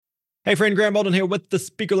Hey friend, Graham Baldwin here with the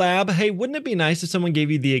Speaker Lab. Hey, wouldn't it be nice if someone gave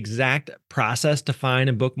you the exact process to find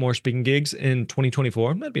and book more speaking gigs in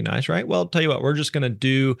 2024? That'd be nice, right? Well, I'll tell you what, we're just going to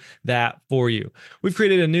do that for you. We've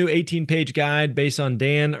created a new 18-page guide based on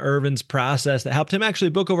Dan Irvin's process that helped him actually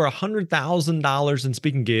book over $100,000 in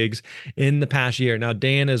speaking gigs in the past year. Now,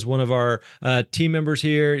 Dan is one of our team members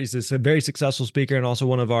here. He's a very successful speaker and also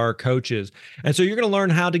one of our coaches. And so you're going to learn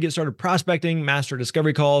how to get started prospecting, master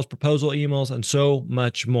discovery calls, proposal emails, and so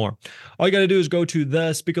much more. All you got to do is go to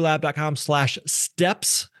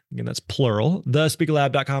thespeakerlab.com/steps. Again, that's plural,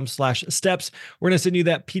 thespeakerlab.com/steps. We're going to send you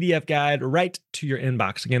that PDF guide right to your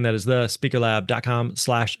inbox. Again, that is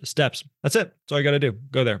thespeakerlab.com/steps. That's it. That's all you got to do.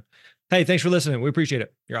 Go there. Hey, thanks for listening. We appreciate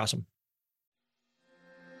it. You're awesome.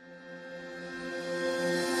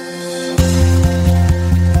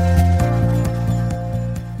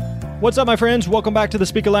 What's up, my friends? Welcome back to the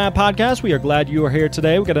Speaker Lab podcast. We are glad you are here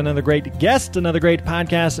today. We've got another great guest, another great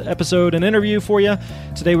podcast episode and interview for you.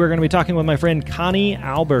 Today, we're going to be talking with my friend Connie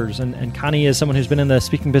Albers. And Connie is someone who's been in the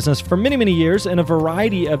speaking business for many, many years in a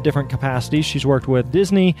variety of different capacities. She's worked with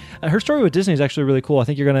Disney. Her story with Disney is actually really cool. I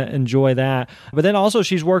think you're going to enjoy that. But then also,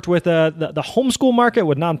 she's worked with the homeschool market,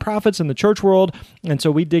 with nonprofits in the church world. And so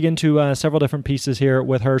we dig into several different pieces here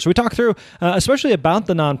with her. So we talk through, especially about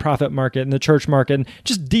the nonprofit market and the church market, and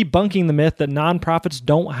just debunking the myth that nonprofits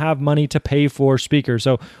don't have money to pay for speakers.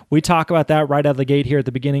 So we talk about that right out of the gate here at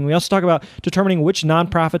the beginning. We also talk about determining which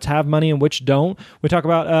nonprofits have money and which don't. We talk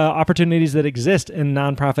about opportunities that exist in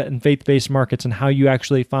nonprofit and faith-based markets and how you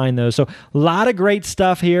actually find those. So a lot of great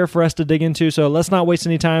stuff here for us to dig into. So let's not waste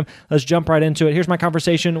any time. Let's jump right into it. Here's my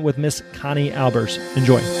conversation with Miss Connie Albers.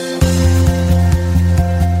 Enjoy.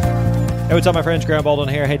 Hey, what's up, my friends? Graham Baldwin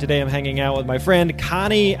here. Hey, today I'm hanging out with my friend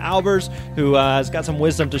Connie Albers, who has got some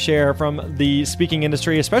wisdom to share from the speaking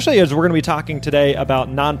industry, especially as we're going to be talking today about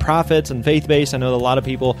nonprofits and faith-based. I know that a lot of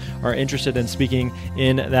people are interested in speaking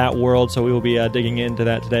in that world, so we will be digging into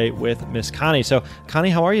that today with Miss Connie. So, Connie,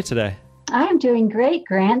 how are you today? I am doing great,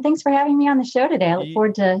 Grant. Thanks for having me on the show today. I look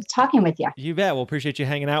forward to talking with you. You bet. We'll appreciate you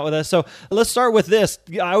hanging out with us. So let's start with this.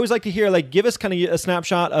 I always like to hear, give us kind of a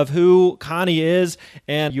snapshot of who Connie is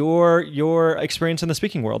and your experience in the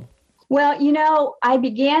speaking world. Well, I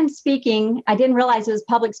began speaking. I didn't realize it was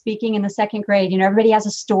public speaking in the second grade. Everybody has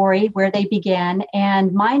a story where they began,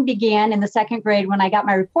 and mine began in the second grade when I got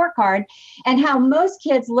my report card. And how most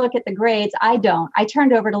kids look at the grades, I don't. I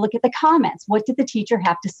turned over to look at the comments. What did the teacher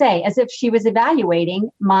have to say? As if she was evaluating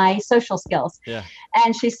my social skills. Yeah.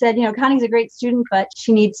 And she said, Connie's a great student, but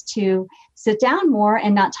she needs to sit down more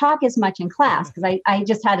and not talk as much in class, because I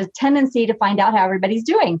just had a tendency to find out how everybody's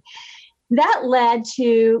doing. That led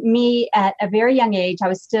to me at a very young age. I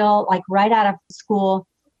was still right out of school.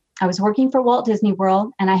 I was working for Walt Disney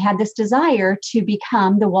World, and I had this desire to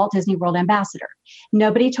become the Walt Disney World ambassador.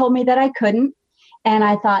 Nobody told me that I couldn't. And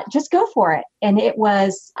I thought, just go for it. And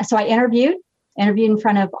so I interviewed in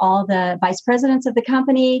front of all the vice presidents of the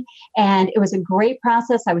company. And it was a great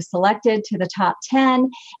process. I was selected to the top 10.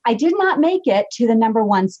 I did not make it to the number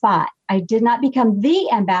one spot. I did not become the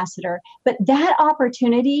ambassador, but that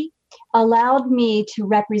opportunity allowed me to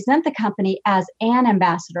represent the company as an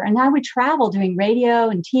ambassador. And I would travel doing radio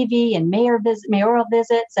and TV and mayoral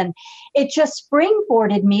visits. And it just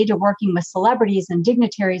springboarded me to working with celebrities and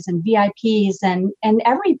dignitaries and VIPs and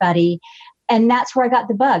everybody. And that's where I got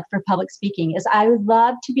the bug for public speaking, is I would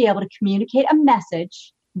love to be able to communicate a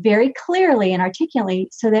message very clearly and articulately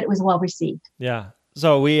so that it was well received. Yeah.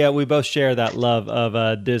 So we both share that love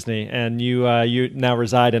of Disney, and you now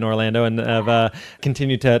reside in Orlando and have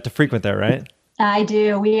continued to frequent there, right? I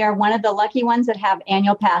do. We are one of the lucky ones that have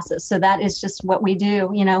annual passes. So that is just what we do.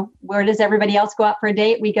 Where does everybody else go out for a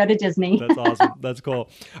date? We go to Disney. That's awesome. That's cool.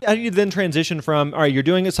 How do you then transition from, all right, you're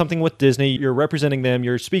doing something with Disney, you're representing them,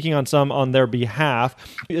 you're speaking on their behalf.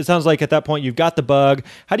 It sounds like at that point you've got the bug.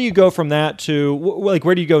 How do you go from that to,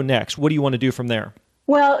 where do you go next? What do you want to do from there?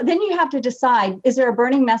 Well, then you have to decide, is there a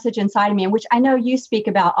burning message inside of me? And which I know you speak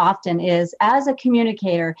about often is, as a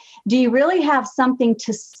communicator, do you really have something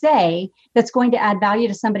to say that's going to add value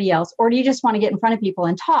to somebody else? Or do you just want to get in front of people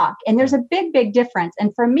and talk? And there's a big, big difference.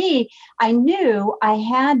 And for me, I knew I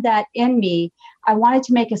had that in me. I wanted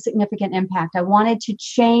to make a significant impact. I wanted to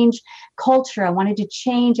change culture. I wanted to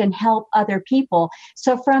change and help other people.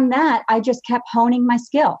 So from that, I just kept honing my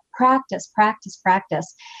skill, practice.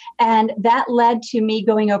 And that led to me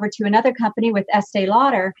going over to another company with Estee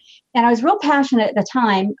Lauder. And I was real passionate at the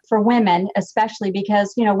time for women, especially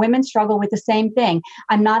because, women struggle with the same thing.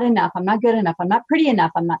 I'm not enough. I'm not good enough. I'm not pretty enough.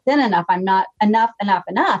 I'm not thin enough. I'm not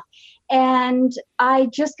enough. And I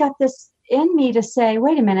just got this in me to say,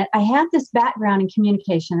 wait a minute, I have this background in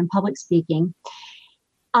communication and public speaking.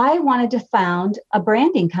 I wanted to found a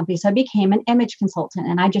branding company. So I became an image consultant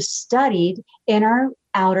and I just studied inner,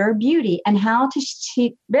 outer beauty and how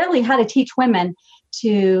to teach women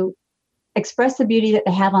to express the beauty that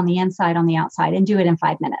they have on the inside, on the outside, and do it in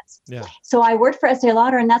 5 minutes. Yeah. So I worked for Estee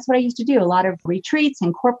Lauder, and that's what I used to do, a lot of retreats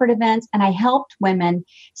and corporate events. And I helped women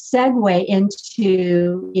segue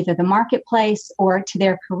into either the marketplace or to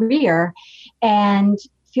their career and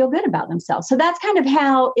feel good about themselves. So that's kind of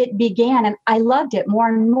how it began. And I loved it more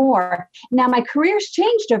and more. Now, my career's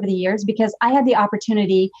changed over the years because I had the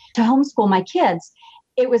opportunity to homeschool my kids.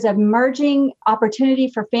 It was a merging opportunity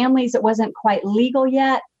for families. It wasn't quite legal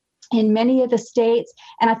yet in many of the states.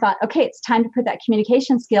 And I thought, okay, it's time to put that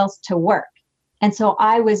communication skills to work. And so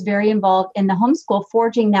I was very involved in the homeschool,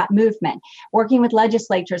 forging that movement, working with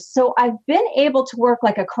legislatures. So I've been able to work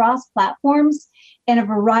like across platforms in a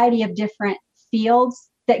variety of different fields.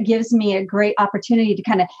 That gives me a great opportunity to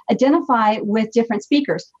kind of identify with different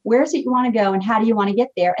speakers. Where is it you want to go and how do you want to get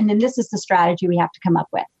there? And then this is the strategy we have to come up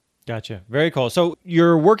with. Gotcha. Very cool. So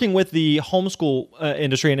you're working with the homeschool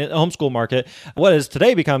industry and homeschool market. What has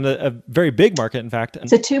today become a very big market, in fact?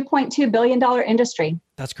 It's a $2.2 billion industry.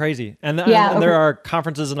 That's crazy. And there are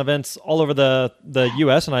conferences and events all over the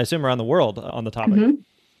U.S. and I assume around the world on the topic. Mm-hmm.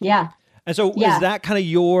 Yeah. And so is that kind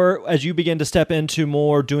of as you begin to step into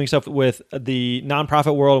more doing stuff with the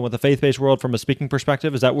nonprofit world and with the faith-based world from a speaking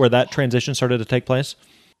perspective, is that where that transition started to take place?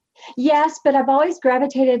 Yes, but I've always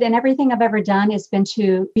gravitated, and everything I've ever done has been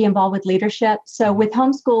to be involved with leadership. So with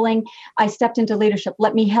homeschooling, I stepped into leadership.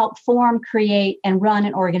 Let me help form, create, and run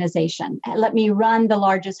an organization. Let me run the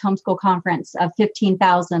largest homeschool conference of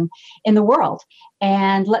 15,000 in the world.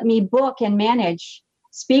 And let me book and manage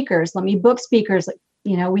speakers. Let me book speakers.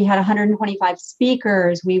 You know, we had 125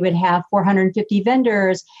 speakers. We would have 450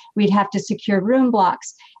 vendors. We'd have to secure room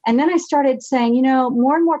blocks. And then I started saying,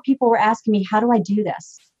 more and more people were asking me, how do I do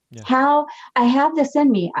this? Yeah. How I have this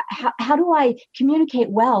in me. How do I communicate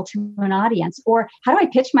well to an audience? Or how do I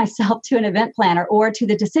pitch myself to an event planner or to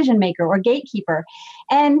the decision maker or gatekeeper?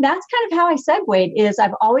 And that's kind of how I segued is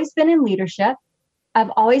I've always been in leadership.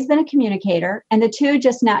 I've always been a communicator, and the two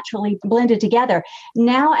just naturally blended together.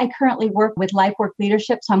 Now I currently work with LifeWork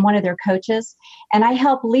Leadership, so I'm one of their coaches, and I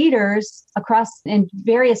help leaders across in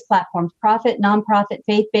various platforms, profit, nonprofit,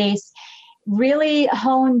 faith-based, really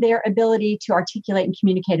hone their ability to articulate and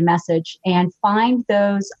communicate a message and find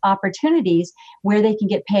those opportunities where they can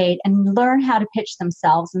get paid and learn how to pitch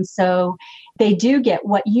themselves. And so they do get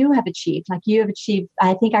what you have achieved. Like you have achieved,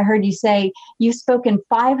 I think I heard you say you've spoken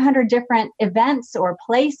 500 different events or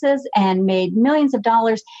places and made millions of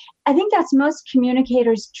dollars. I think that's most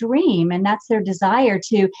communicators' dream, and that's their desire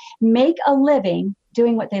to make a living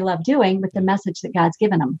doing what they love doing with the message that God's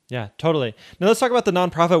given them. Yeah, totally. Now let's talk about the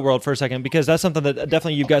nonprofit world for a second, because that's something that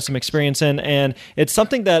definitely you've got some experience in, and it's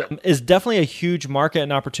something that is definitely a huge market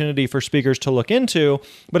and opportunity for speakers to look into,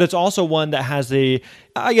 but it's also one that has a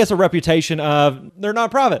reputation of they're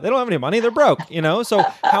nonprofit. They don't have any money. They're broke, So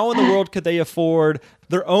how in the world could they afford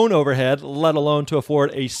their own overhead, let alone to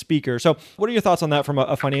afford a speaker? So what are your thoughts on that from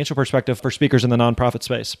a financial perspective for speakers in the nonprofit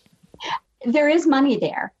space? There is money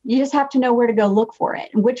there. You just have to know where to go look for it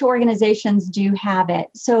and which organizations do have it.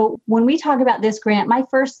 So when we talk about this grant, my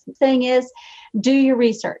first thing is do your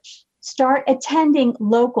research. Start attending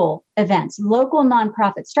local events, local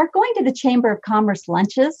nonprofits. Start going to the Chamber of Commerce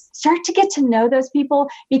lunches. Start to get to know those people,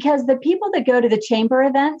 because the people that go to the chamber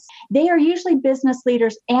events, they are usually business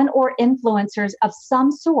leaders and or influencers of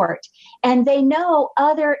some sort. And they know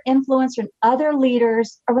other influencers and other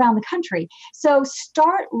leaders around the country. So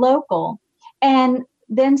start local and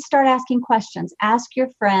then start asking questions. Ask your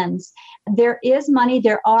friends. There is money.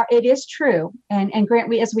 It is true. And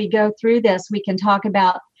Grant, as we go through this, we can talk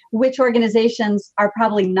about which organizations are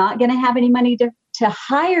probably not going to have any money to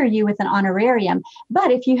hire you with an honorarium.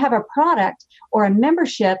 But if you have a product or a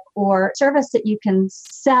membership or service that you can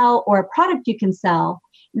sell or a product you can sell,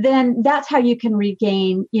 then that's how you can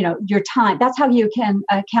regain, your time. That's how you can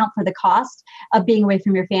account for the cost of being away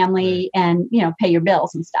from your family and, pay your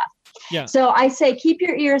bills and stuff. Yeah. So I say, keep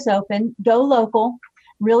your ears open, go local.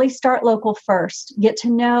 Really start local first. Get to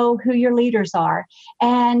know who your leaders are.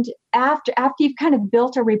 And after you've kind of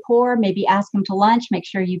built a rapport, maybe ask them to lunch, make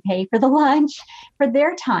sure you pay for the lunch for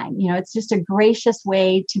their time. It's just a gracious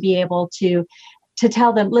way to be able to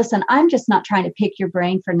tell them, listen, I'm just not trying to pick your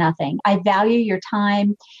brain for nothing. I value your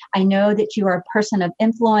time. I know that you are a person of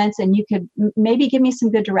influence and you could maybe give me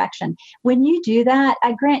some good direction. When you do that,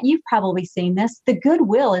 Grant, you've probably seen this. The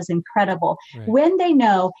goodwill is incredible. Right. When they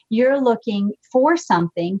know you're looking for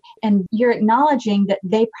something and you're acknowledging that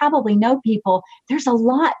they probably know people, there's a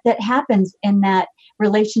lot that happens in that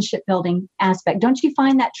relationship building aspect. Don't you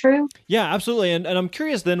find that true? Yeah, absolutely. And I'm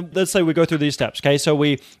curious then, let's say we go through these steps. Okay. So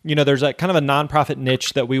there's a kind of a nonprofit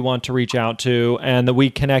niche that we want to reach out to, and that we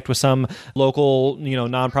connect with some local,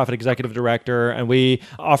 nonprofit executive director, and we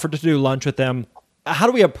offer to do lunch with them. How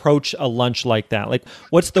do we approach a lunch like that? Like,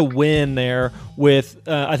 what's the win there with,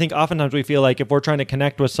 I think oftentimes we feel like if we're trying to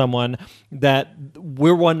connect with someone that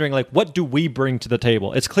we're wondering, like, what do we bring to the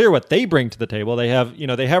table? It's clear what they bring to the table. They have,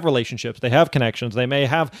 they have relationships, they have connections, they may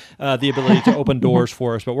have the ability to open doors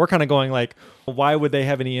for us, but we're kind of going like, why would they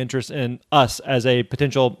have any interest in us as a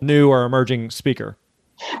potential new or emerging speaker?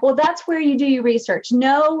 Well, that's where you do your research. Kind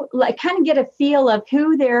of get a feel of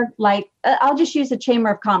who they're like. I'll just use the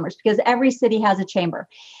Chamber of Commerce because every city has a chamber.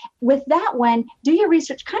 With that one, do your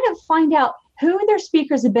research, kind of find out who their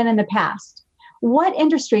speakers have been in the past, what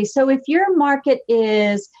industry. So if your market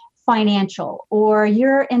is financial, or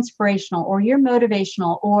you're inspirational, or you're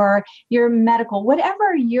motivational, or you're medical,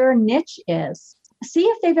 whatever your niche is, see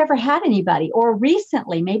if they've ever had anybody, or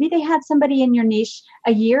recently, maybe they had somebody in your niche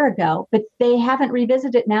a year ago, but they haven't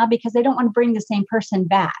revisited it now because they don't want to bring the same person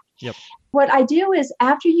back. Yep. What I do is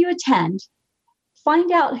after you attend,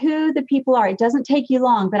 find out who the people are. It doesn't take you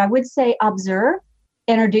long, but I would say observe,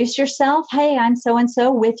 introduce yourself. Hey, I'm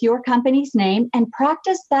so-and-so with your company's name, and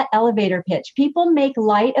practice that elevator pitch. People make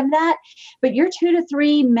light of that, but your 2 to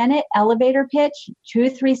 3 minute elevator pitch, 2 to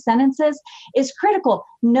 3 sentences is critical.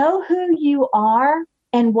 Know who you are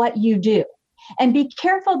and what you do, and be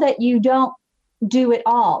careful that you don't do it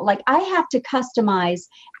all. Like, I have to customize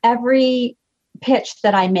every pitch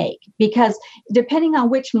that I make, because depending on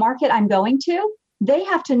which market I'm going to, they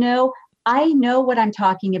have to know I know what I'm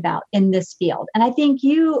talking about in this field. And I think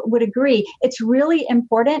you would agree, it's really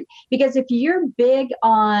important, because if you're big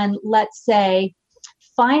on, let's say,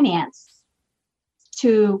 finance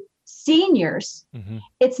to seniors,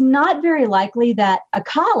 it's not very likely that a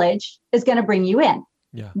college is going to bring you in.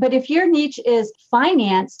 Yeah. But if your niche is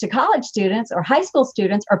finance to college students or high school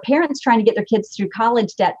students or parents trying to get their kids through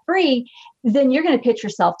college debt free, then you're going to pitch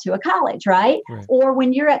yourself to a college, right? Or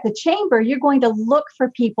when you're at the chamber, you're going to look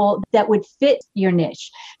for people that would fit your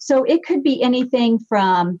niche. So it could be anything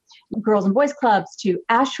from girls and boys clubs to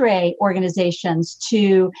ASHRAE organizations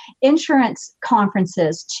to insurance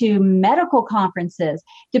conferences to medical conferences,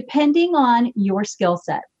 depending on your skill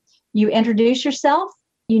set. You introduce yourself.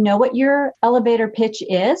 You know what your elevator pitch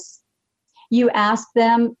is. You ask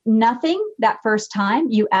them nothing that first time.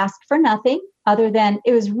 You ask for nothing other than,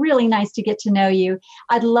 it was really nice to get to know you.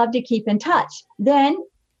 I'd love to keep in touch. Then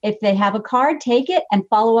if they have a card, take it and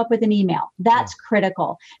follow up with an email. That's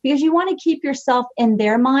critical, because you want to keep yourself in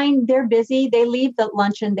their mind. They're busy. They leave the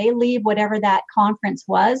luncheon. They leave whatever that conference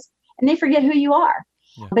was, and they forget who you are.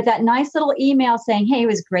 Yeah. But that nice little email saying, hey, it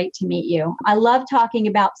was great to meet you. I love talking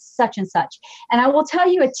about such and such. And I will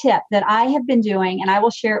tell you a tip that I have been doing, and I will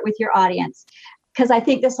share it with your audience, because I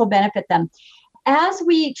think this will benefit them. As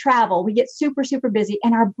we travel, we get super, super busy,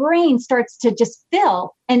 and our brain starts to just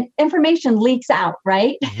fill and information leaks out,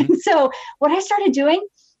 right? So what I started doing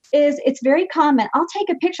is, it's very common. I'll take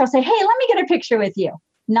a picture. I'll say, hey, let me get a picture with you.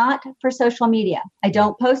 Not for social media. I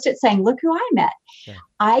don't post it saying, look who I met. Yeah.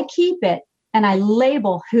 I keep it and I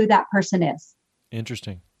label who that person is.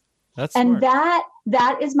 Interesting. That's and smart.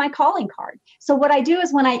 that is my calling card. So what I do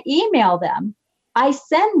is when I email them, I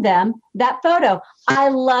send them that photo. I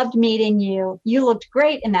loved meeting you. You looked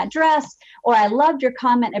great in that dress. Or I loved your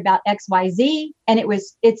comment about XYZ. And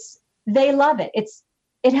they love it.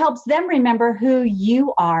 It helps them remember who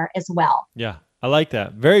you are as well. Yeah. I like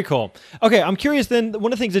that. Very cool. Okay, I'm curious then,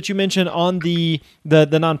 one of the things that you mentioned on the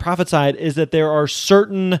nonprofit side is that there are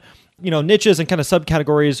certain niches and kind of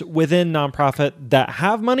subcategories within nonprofit that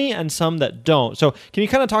have money and some that don't. So can you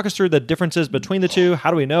kind of talk us through the differences between the two? How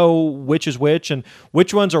do we know which is which, and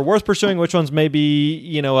which ones are worth pursuing, which ones may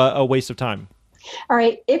be, a waste of time? All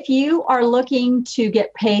right. If you are looking to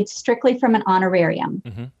get paid strictly from an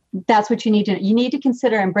honorarium, that's what you need to know. You need to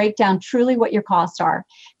consider and break down truly what your costs are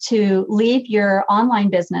to leave your online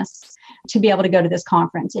business to be able to go to this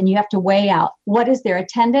conference. And you have to weigh out, what is their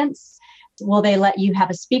attendance? Will they let you have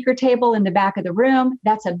a speaker table in the back of the room?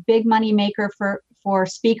 That's a big money maker for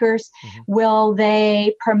speakers. Will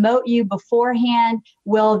they promote you beforehand?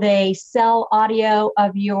 Will they sell audio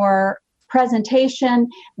of your presentation?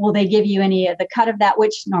 Will they give you any of the cut of that,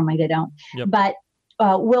 which normally they don't. Yep. But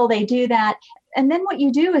will they do that? And then what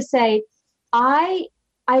you do is say, I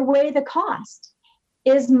weigh the cost.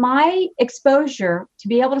 Is my exposure to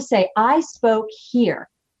be able to say, I spoke here,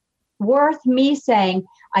 worth me saying,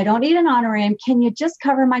 I don't need an honorarium. Can you just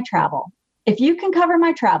cover my travel? if you can cover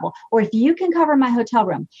my travel, or if you can cover my hotel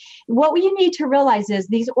room. What you need to realize is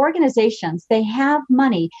these organizations, they have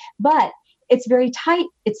money, but it's very tight.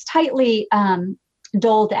 It's tightly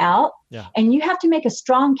doled out. Yeah. And you have to make a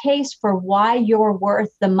strong case for why you're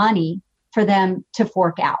worth the money for them to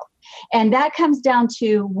fork out. And that comes down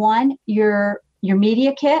to, one, your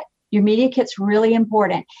media kit. Your media kit's really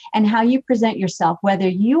important, and how you present yourself, whether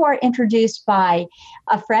you are introduced by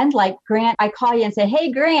a friend like Grant. I call you and say, hey,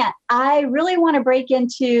 Grant, I really want to break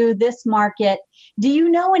into this market. Do you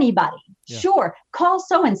know anybody? Yeah. Sure. Call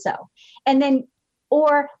so-and-so. And then,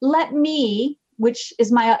 or let me, which is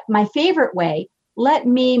my favorite way, let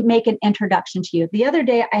me make an introduction to you. The other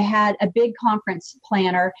day, I had a big conference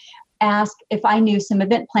planner ask if I knew some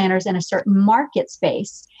event planners in a certain market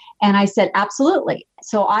space. And I said, absolutely.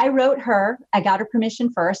 So I wrote her, I got her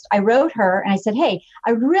permission first. I wrote her and I said, hey,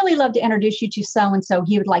 I'd really love to introduce you to so-and-so.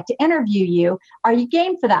 He would like to interview you. Are you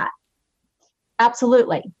game for that?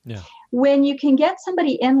 Absolutely. Yeah. When you can get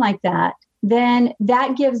somebody in like that, then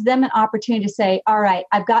that gives them an opportunity to say, all right,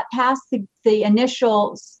 I've got past the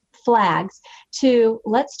initial flags to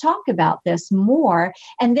let's talk about this more.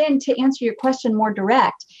 And then to answer your question more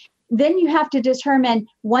direct, then you have to determine,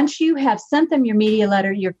 once you have sent them your media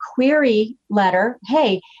letter, your query letter,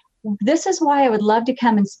 hey, this is why I would love to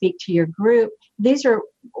come and speak to your group. These are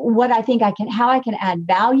what I think how I can add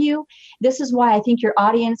value. This is why I think your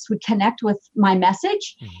audience would connect with my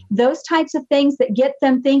message. Mm-hmm. Those types of things that get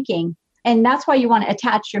them thinking. And that's why you want to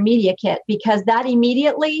attach your media kit, because that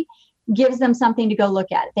immediately gives them something to go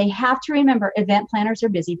look at. They have to remember, event planners are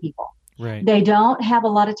busy people. Right. They don't have a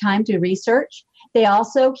lot of time to research. They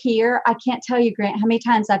also hear, I can't tell you, Grant, how many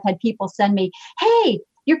times I've had people send me, hey,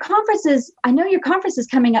 I know your conference is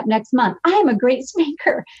coming up next month. I am a great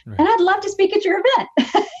speaker, right, and I'd love to speak at your event.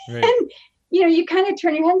 Right. And, you kind of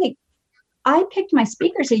turn your head and think, I picked my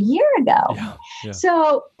speakers a year ago. Yeah, yeah.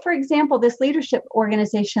 So, for example, this leadership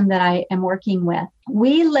organization that I am working with,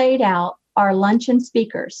 we laid out our luncheon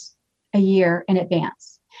speakers a year in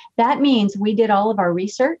advance. That means we did all of our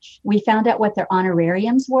research. We found out what their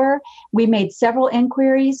honorariums were. We made several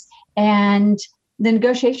inquiries, and the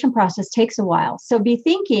negotiation process takes a while. So be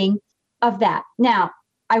thinking of that. Now,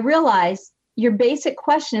 I realize your basic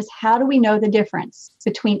question is, how do we know the difference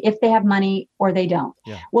between if they have money or they don't?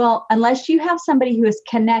 Yeah. Well, unless you have somebody who is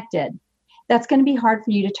connected, that's going to be hard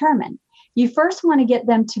for you to determine. You first want to get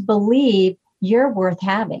them to believe you're worth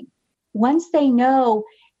having. Once they know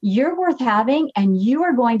you're worth having and you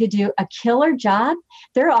are going to do a killer job,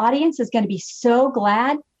 their audience is going to be so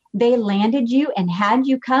glad they landed you and had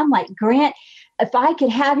you come. Like, Grant, if I could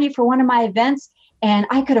have you for one of my events and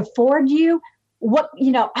I could afford you,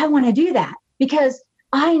 I want to do that, because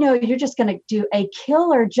I know you're just going to do a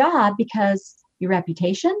killer job because your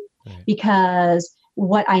reputation, right, because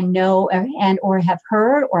what I know or have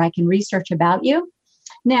heard or I can research about you.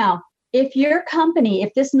 Now, if your company,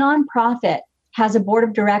 if this nonprofit has a board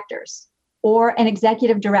of directors or an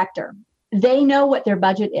executive director, they know what their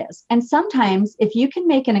budget is. And sometimes if you can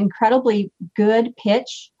make an incredibly good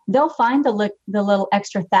pitch, they'll find the little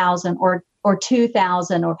extra $1,000 or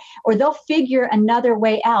 $2,000, or they'll figure another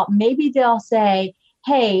way out. Maybe they'll say,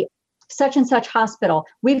 hey, such and such hospital,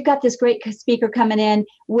 we've got this great speaker coming in.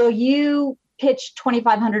 Will you pitch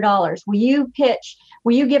 $2,500? Will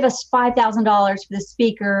you give us $5,000 for the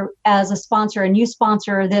speaker as a sponsor, and you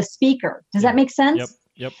sponsor this speaker? Does that make sense?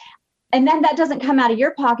 Yep. And then that doesn't come out of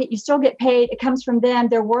your pocket. You still get paid. It comes from them.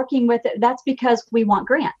 They're working with it. That's because we want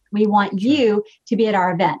Grant. We want you to be at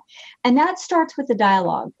our event. And that starts with the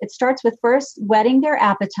dialogue. It starts with first whetting their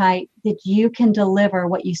appetite that you can deliver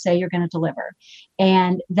what you say you're going to deliver.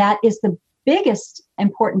 And that is the biggest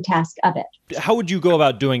important task of it. How would you go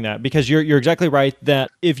about doing that? Because you're exactly right that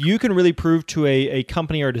if you can really prove to a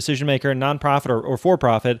company or a decision maker, a nonprofit or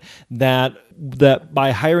for-profit, that by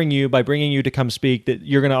hiring you, by bringing you to come speak, that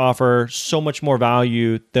you're going to offer so much more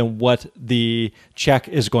value than what the check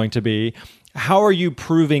is going to be. How are you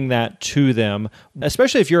proving that to them,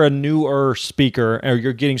 especially if you're a newer speaker or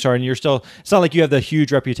you're getting started and it's not like you have the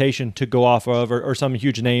huge reputation to go off of or some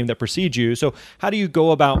huge name that precedes you. So how do you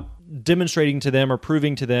go about demonstrating to them or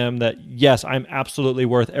proving to them that, yes, I'm absolutely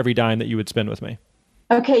worth every dime that you would spend with me?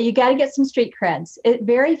 Okay, you got to get some street creds.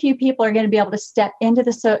 Very few people are going to be able to step into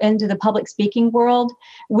the public speaking world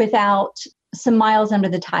without some miles under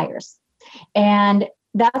the tires. And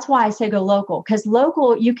that's why I say go local, because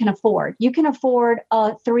local you can afford. You can afford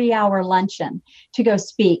a 3-hour luncheon to go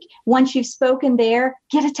speak. Once you've spoken there,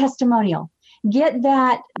 get a testimonial. Get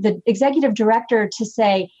the executive director to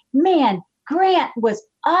say, man, Grant was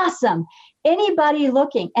awesome. Anybody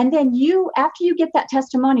looking? And then after you get that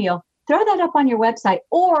testimonial, throw that up on your website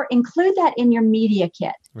or include that in your media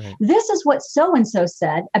kit. Right. This is what so-and-so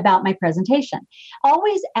said about my presentation.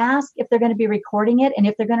 Always ask if they're going to be recording it. And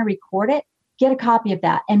if they're going to record it, get a copy of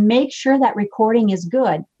that and make sure that recording is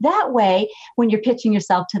good. That way, when you're pitching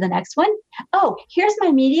yourself to the next one, oh, here's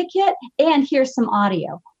my media kit and here's some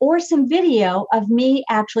audio or some video of me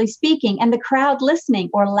actually speaking and the crowd listening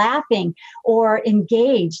or laughing or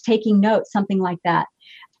engaged, taking notes, something like that.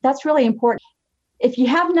 That's really important. If you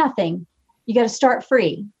have nothing, you got to start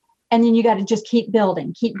free. And then you got to just keep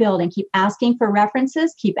building, keep asking for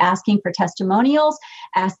references, keep asking for testimonials,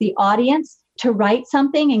 ask the audience to write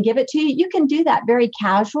something and give it to you. You can do that very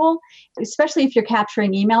casual, especially if you're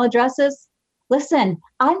capturing email addresses. Listen,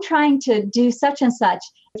 I'm trying to do such and such.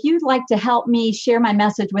 If you'd like to help me share my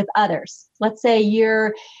message with others, let's say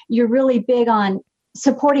you're really big on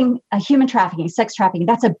supporting human trafficking, sex trafficking.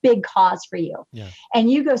 That's a big cause for you. Yeah.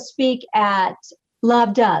 And you go speak at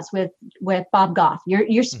Love Does with Bob Goff.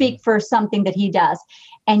 You speak for something that he does.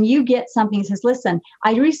 And you get something that says, listen,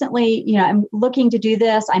 I recently, I'm looking to do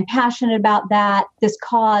this. I'm passionate about that, this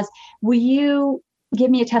cause. Will you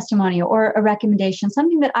give me a testimonial or a recommendation,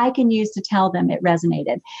 something that I can use to tell them it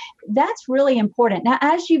resonated? That's really important. Now,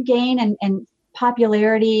 as you gain and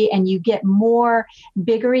popularity and you get more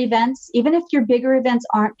bigger events, even if your bigger events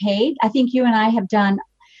aren't paid, I think you and I have done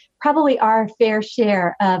probably our fair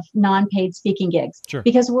share of non-paid speaking gigs. Sure.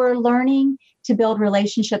 Because we're learning to build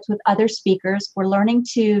relationships with other speakers. We're learning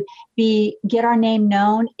to get our name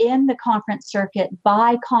known in the conference circuit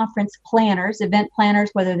by conference planners, event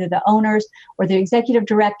planners, whether they're the owners or the executive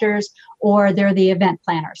directors or they're the event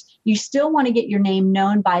planners. You still want to get your name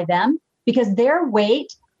known by them because their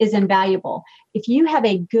weight is invaluable. If you have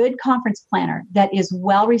a good conference planner that is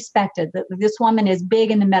well respected, this woman is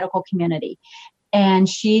big in the medical community, and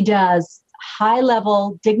she does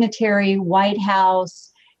high-level, dignitary, White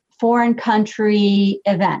House, foreign country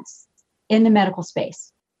events in the medical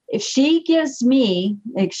space. If she gives me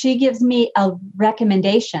a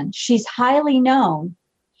recommendation, she's highly known.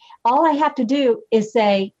 All I have to do is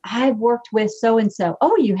say, I've worked with so-and-so.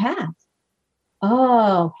 Oh, you have?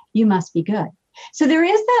 Oh, you must be good. So there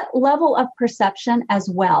is that level of perception as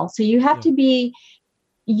well. So you have to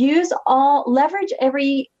leverage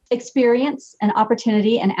every experience and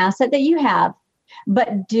opportunity and asset that you have,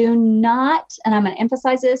 but do not, and I'm going to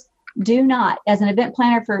emphasize this, do not, as an event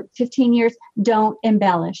planner for 15 years, don't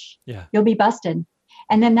embellish. Yeah. You'll be busted.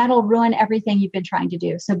 And then that'll ruin everything you've been trying to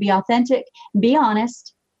do. So be authentic, be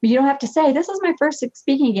honest, but you don't have to say, this is my first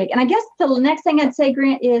speaking gig. And I guess the next thing I'd say,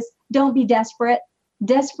 Grant, is don't be desperate.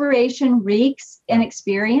 Desperation reeks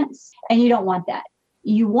inexperience, and you don't want that.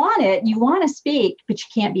 You want it, you want to speak, but you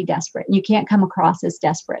can't be desperate. You can't come across as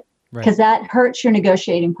desperate because that hurts your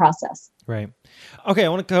negotiating process. Right. Okay, I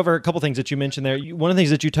want to cover a couple things that you mentioned there. One of the things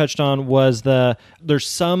that you touched on was there's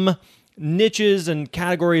some niches and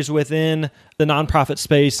categories within the nonprofit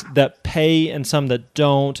space that pay and some that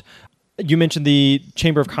don't. You mentioned the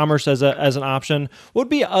Chamber of Commerce as an option. What would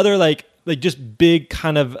be other like just big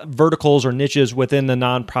kind of verticals or niches within the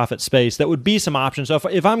nonprofit space that would be some options? So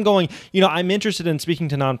if I'm going, I'm interested in speaking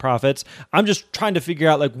to nonprofits, I'm just trying to figure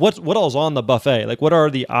out like what all's on the buffet? Like what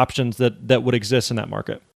are the options that would exist in that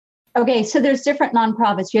market? Okay, so there's different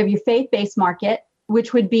nonprofits. You have your faith-based market,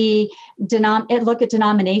 which would be look at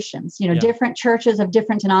denominations, different churches of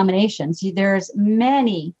different denominations. There's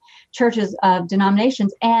many churches of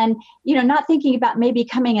denominations, and not thinking about maybe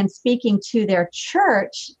coming and speaking to their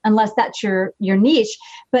church unless that's your niche,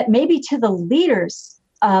 but maybe to the leaders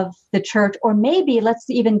of the church, or maybe let's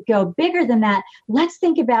even go bigger than that. Let's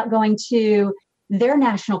think about going to their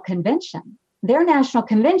national convention. Their national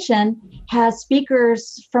convention has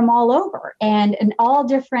speakers from all over and all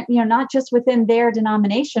different, not just within their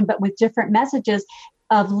denomination, but with different messages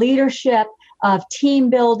of leadership, of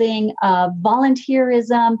team building, of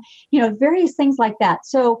volunteerism, various things like that.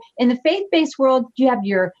 So in the faith-based world, you have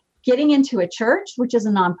your getting into a church, which is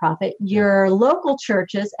a nonprofit, your local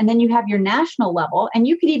churches, and then you have your national level. And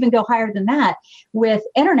you could even go higher than that with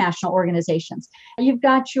international organizations. You've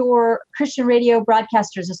got your Christian Radio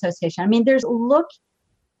Broadcasters Association. I mean,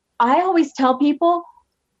 I always tell people,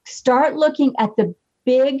 start looking at the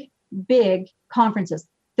big conferences.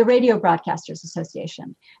 The Radio Broadcasters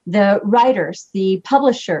Association, the writers, the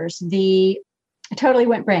publishers, I totally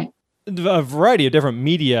went blank. A variety of different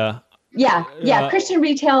media. Yeah. Christian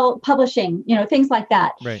retail publishing, things like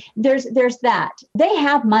that. Right. There's that. They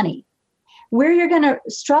have money. Where you're going to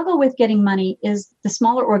struggle with getting money is the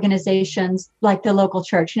smaller organizations like the local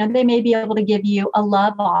church. They may be able to give you a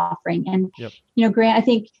love offering. And, Grant, I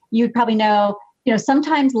think you probably know,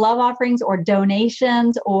 sometimes love offerings or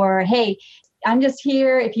donations or, hey, I'm just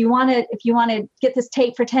here. If you want to get this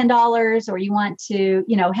tape for $10, or you want to,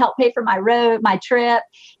 help pay for my trip,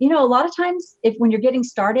 a lot of times when you're getting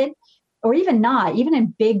started, or even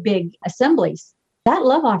in big assemblies, that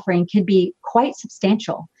love offering could be quite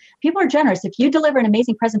substantial. People are generous. If you deliver an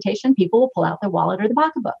amazing presentation, people will pull out their wallet or the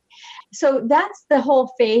pocketbook. So that's the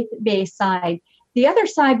whole faith-based side. The other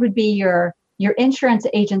side would be your insurance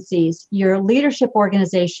agencies, your leadership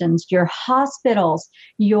organizations, your hospitals,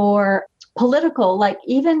 your political, like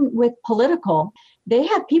even with political, they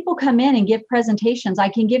have people come in and give presentations. I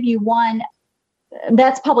can give you one.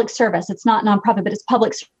 That's public service. It's not nonprofit, but it's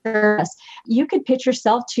public service. You could pitch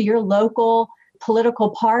yourself to your local political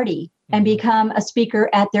party and become a speaker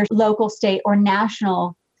at their local, state, or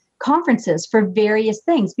national conferences for various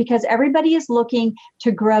things, because everybody is looking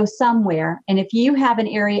to grow somewhere. And if you have an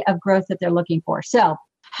area of growth that they're looking for. So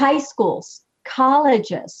high schools,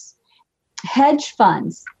 colleges, hedge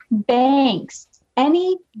funds, banks,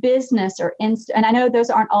 any business and I know those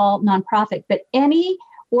aren't all nonprofit, but any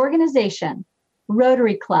organization,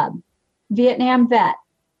 Rotary Club, Vietnam Vet,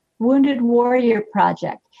 Wounded Warrior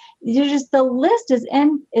Project. The list is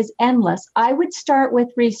endless. I would start with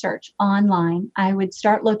research online. I would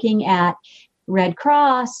start looking at Red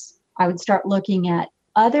Cross. I would start looking at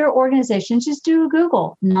other organizations. Just do a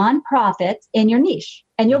Google nonprofits in your niche,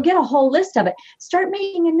 and you'll get a whole list of it. Start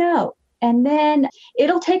making a note. And then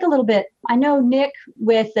it'll take a little bit. I know Nick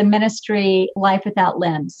with the ministry Life Without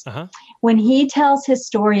Limbs, when he tells his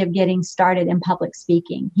story of getting started in public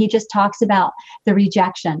speaking, he just talks about the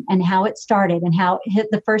rejection and how it started and how it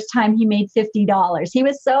hit the first time he made $50. He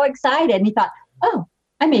was so excited and he thought, oh,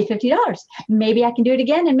 I made $50. Maybe I can do it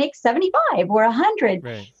again and make 75 or 100.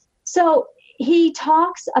 Right. So he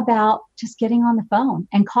talks about just getting on the phone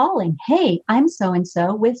and calling. Hey, I'm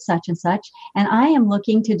so-and-so with such and such, and I am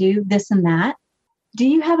looking to do this and that. Do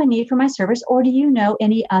you have a need for my service, or do you know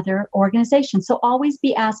any other organization? So always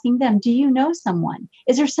be asking them, do you know someone?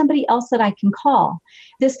 Is there somebody else that I can call?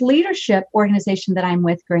 This leadership organization that I'm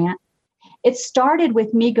with, Grant, it started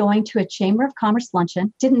with me going to a Chamber of Commerce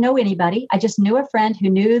luncheon. Didn't know anybody. I just knew a friend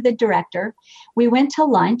who knew the director. We went to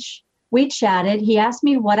lunch. We chatted. He asked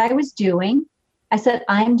me what I was doing. I said,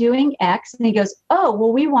 I'm doing X. And he goes, oh,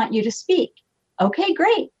 well, we want you to speak. Okay,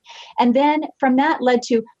 great. And then from that led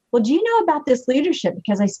to, well, do you know about this leadership?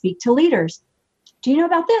 Because I speak to leaders. Do you know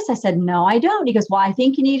about this? I said, no, I don't. He goes, well, I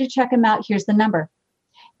think you need to check them out. Here's the number.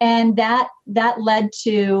 And that led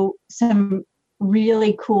to some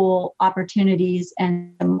really cool opportunities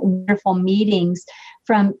and some wonderful meetings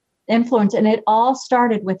from influence. And it all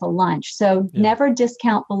started with a lunch. So never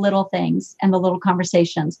discount the little things and the little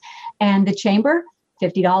conversations. And the chamber,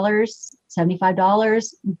 $50,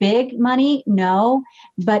 $75, big money? No.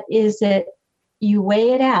 But you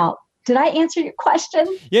weigh it out. Did I answer your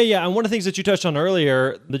question? Yeah. And one of the things that you touched on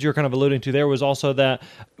earlier that you were kind of alluding to there was also that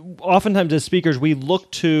oftentimes as speakers, we look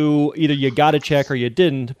to either you got a check or you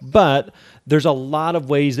didn't, but there's a lot of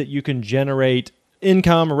ways that you can generate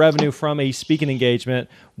income or revenue from a speaking engagement,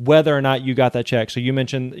 whether or not you got that check. So you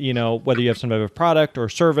mentioned, whether you have some type of product or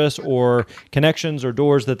service or connections or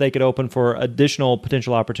doors that they could open for additional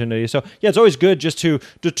potential opportunities. So yeah, it's always good just to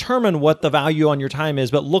determine what the value on your time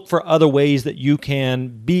is, but look for other ways that you can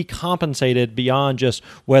be compensated beyond just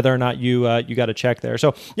whether or not you got a check there.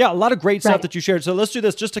 So yeah, a lot of great stuff that you shared. So let's do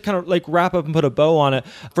this just to kind of like wrap up and put a bow on it.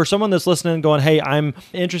 For someone that's listening going, hey, I'm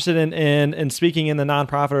interested in speaking in the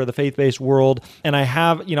nonprofit or the faith-based world, and I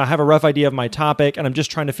have a rough idea of my topic, and I'm just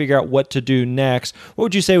trying to figure out what to do next. What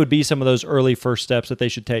would you say would be some of those early first steps that they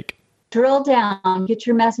should take? Drill down, get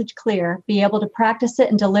your message clear, be able to practice it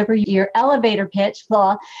and deliver your elevator pitch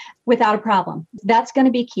without a problem. That's going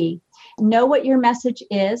to be key. Know what your message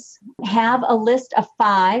is. Have a list of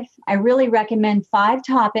 5. I really recommend 5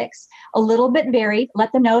 topics, a little bit varied.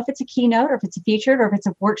 Let them know if it's a keynote or if it's a featured or if it's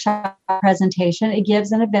a workshop presentation. It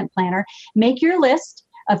gives an event planner. Make your list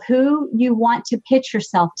of who you want to pitch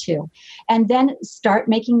yourself to, and then start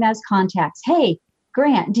making those contacts. Hey,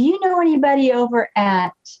 Grant, do you know anybody over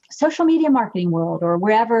at Social Media Marketing World or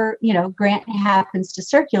wherever, Grant happens to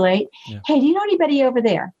circulate? Yeah. Hey, do you know anybody over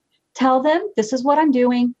there? Tell them this is what I'm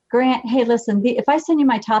doing. Grant, hey, listen, if I send you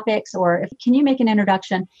my topics or can you make an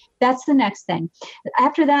introduction? That's the next thing.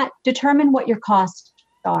 After that, determine what your costs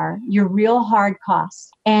are, your real hard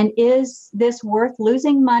costs. And is this worth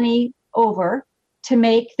losing money over to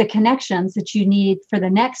make the connections that you need for the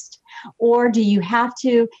next? Or do you have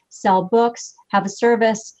to sell books, have a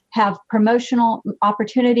service, have promotional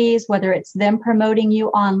opportunities, whether it's them promoting you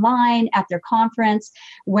online at their conference,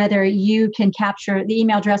 whether you can capture the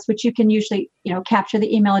email address, which you can usually, capture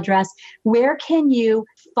the email address. Where can you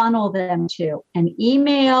funnel them to? An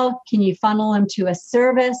email? Can you funnel them to a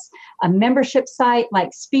service, a membership site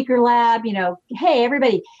like Speaker Lab? Hey,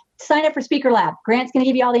 everybody, sign up for Speaker Lab. Grant's going to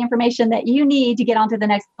give you all the information that you need to get onto the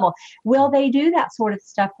next level. Will they do that sort of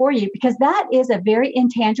stuff for you? Because that is a very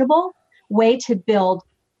intangible way to build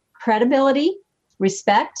credibility,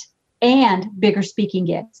 respect, and bigger speaking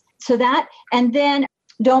gigs. So that, and then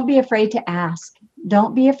don't be afraid to ask.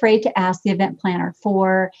 Don't be afraid to ask the event planner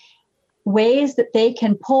for ways that they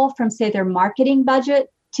can pull from, say, their marketing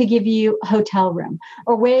budget to give you a hotel room,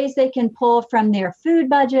 or ways they can pull from their food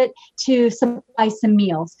budget to buy some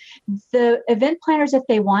meals. The event planners, if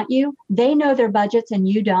they want you, they know their budgets and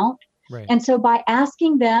you don't. Right. And so by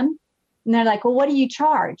asking them, and they're like, well, what do you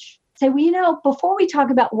charge? Say, well, before we talk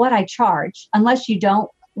about what I charge, unless you don't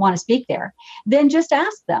want to speak there, then just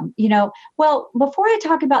ask them, well, before I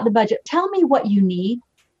talk about the budget, tell me what you need.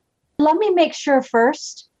 Let me make sure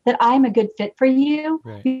first that I'm a good fit for you.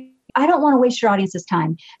 Right. I don't want to waste your audience's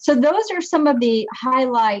time. So those are some of the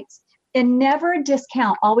highlights. And never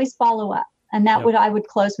discount, always follow up. And that I would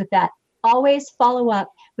close with that. Always follow up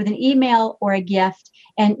with an email or a gift,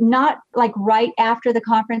 and not like right after the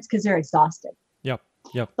conference because they're exhausted.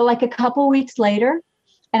 Yep. But like a couple weeks later,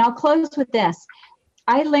 and I'll close with this.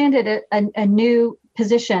 I landed a new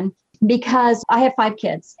position because I have 5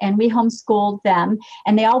 kids and we homeschooled them,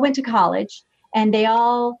 and they all went to college, and they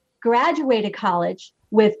all graduated college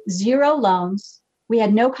with 0 loans. We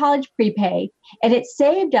had no college prepay, and it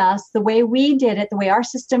saved us the way we did it, the way our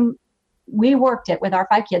system, we worked it with our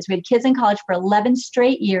 5 kids. We had kids in college for 11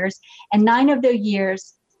 straight years, and 9 of those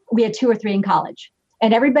years we had 2 or 3 in college.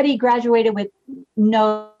 And everybody graduated with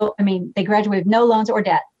no loans or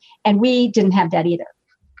debt. And we didn't have debt either.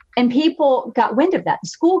 And people got wind of that. The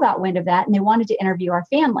school got wind of that, and they wanted to interview our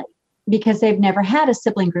family because they've never had a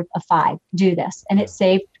sibling group of 5 do this. And it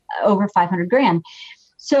saved over $500,000.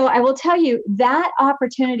 So I will tell you that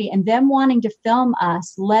opportunity and them wanting to film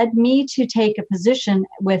us led me to take a position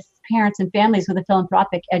with parents and families with a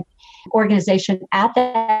philanthropic organization at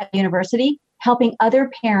that university, helping other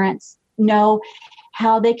parents know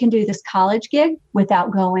how they can do this college gig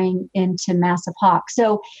without going into massive hawk.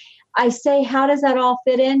 So I say, how does that all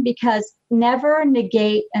fit in? Because never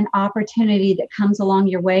negate an opportunity that comes along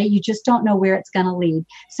your way. You just don't know where it's going to lead.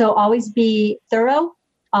 So always be thorough,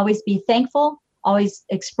 always be thankful, always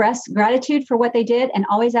express gratitude for what they did, and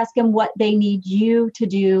always ask them what they need you to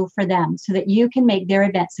do for them so that you can make their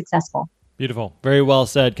event successful. Beautiful. Very well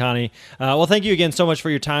said, Connie. Well, thank you again so much for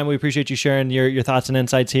your time. We appreciate you sharing your thoughts and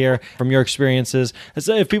insights here from your experiences.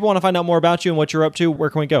 So if people want to find out more about you and what you're up to, where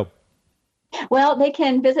can we go? Well, they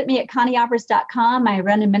can visit me at conniealbers.com. I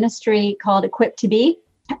run a ministry called Equipped to Be,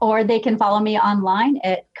 or they can follow me online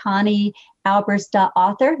at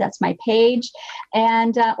conniealbers.author. That's my page.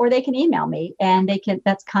 And or they can email me, and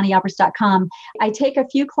that's conniealbers.com. I take a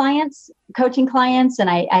few clients, coaching clients, and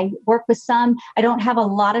I work with some. I don't have a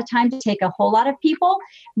lot of time to take a whole lot of people,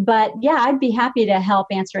 but yeah, I'd be happy to help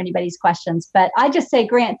answer anybody's questions. But I just say,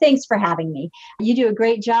 Grant, thanks for having me. You do a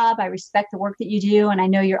great job. I respect the work that you do, and I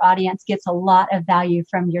know your audience gets a lot of value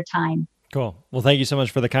from your time. Cool. Well, thank you so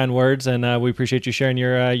much for the kind words, and we appreciate you sharing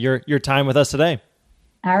your time with us today.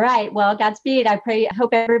 All right. Well, Godspeed. I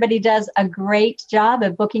hope everybody does a great job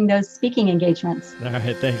of booking those speaking engagements. All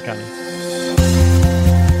right. Thanks, Connie.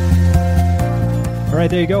 All right,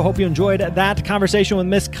 there you go. Hope you enjoyed that conversation with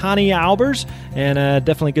Miss Connie Albers, and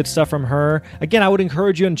definitely good stuff from her. Again, I would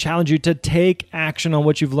encourage you and challenge you to take action on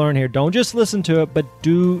what you've learned here. Don't just listen to it, but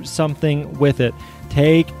do something with it.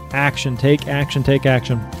 Take action, take action, take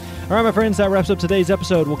action. All right, my friends, that wraps up today's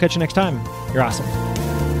episode. We'll catch you next time. You're awesome.